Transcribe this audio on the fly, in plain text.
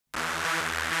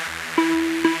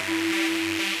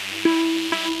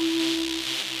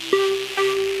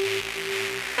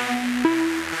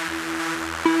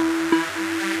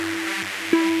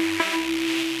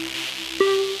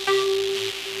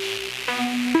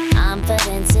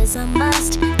Confidence is a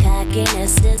must,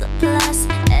 cockiness is a plus,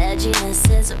 edginess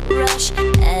is a rush,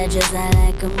 edges I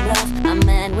like 'em rough. A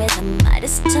man with a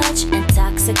Midas touch,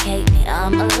 intoxicate me,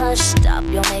 I'm a lush. Stop,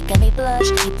 you're making me blush,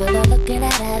 people are looking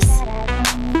at us.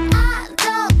 I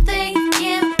don't think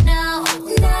you know,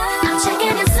 I'm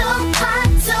checking it so hot,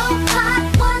 so hot.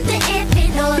 Wonder if you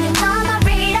know that I'm a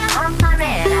radar, I'm a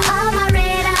radar, I'm a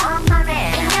radar, I'm a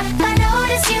radar. And if I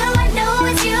notice you, I know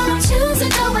it's you. Don't choose to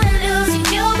go and lose you,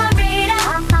 you're my radar,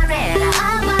 I'm a radar,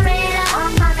 I'm a radar,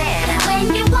 I'm a radar. When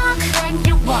you walk,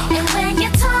 and when you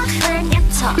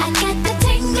talk, I get the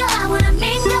tingle, I wanna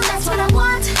mingle, that's what I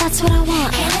want, that's what I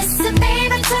want. And listen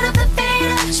baby, turn up the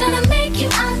fader, tryna make you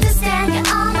understand you're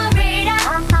on my radar,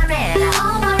 on my radar,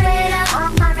 on my radar,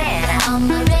 on my radar, on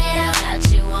my radar. Got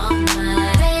you on my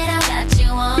radar, got you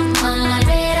on my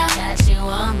radar, got you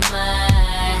on my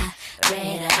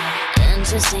radar.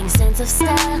 Interesting sense of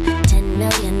style, $10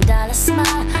 million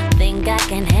smile, think I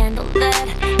can handle that.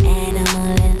 Animal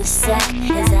in the sack,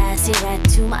 his eyes see right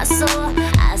to my soul.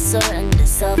 I surrender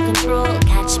self-control,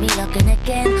 catch me looking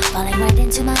again, falling right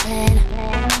into my plan.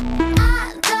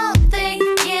 I don't think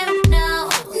you know,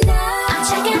 I'm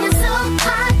checking it so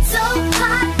hot, so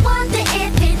hot. Wonder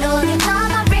if you know that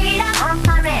I'm a radar, on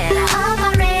my radar, on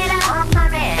my radar, on my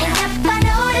radar. And if I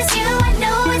notice you, I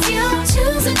know it's you.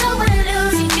 Choose to go and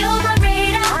lose you, you're my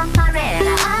radar, on my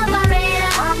radar, on my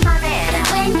radar, on my radar.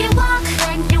 When you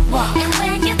walk, and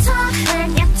when you talk,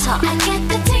 I get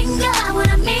the tingle, I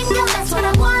wanna mingle, that's what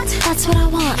I want, that's what I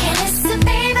want. Hey listen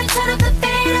baby, turn up the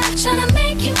fader, tryna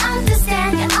make you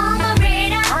understand you're on my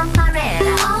radar, on my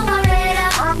radar, on my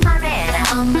radar, on my radar,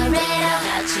 on my radar.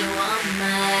 Got you on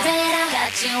my radar,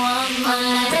 got you on my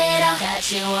radar, got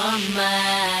you on my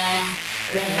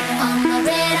radar, on my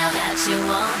radar. Got you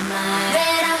on my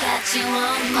radar, got you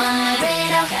on my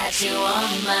radar, got you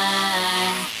on my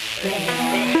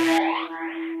radar.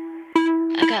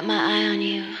 I got my eye on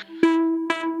you,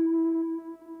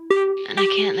 and I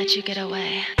can't let you get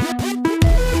away.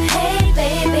 Hey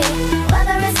baby,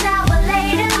 whether it's now or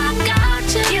later, I got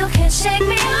you. You can shake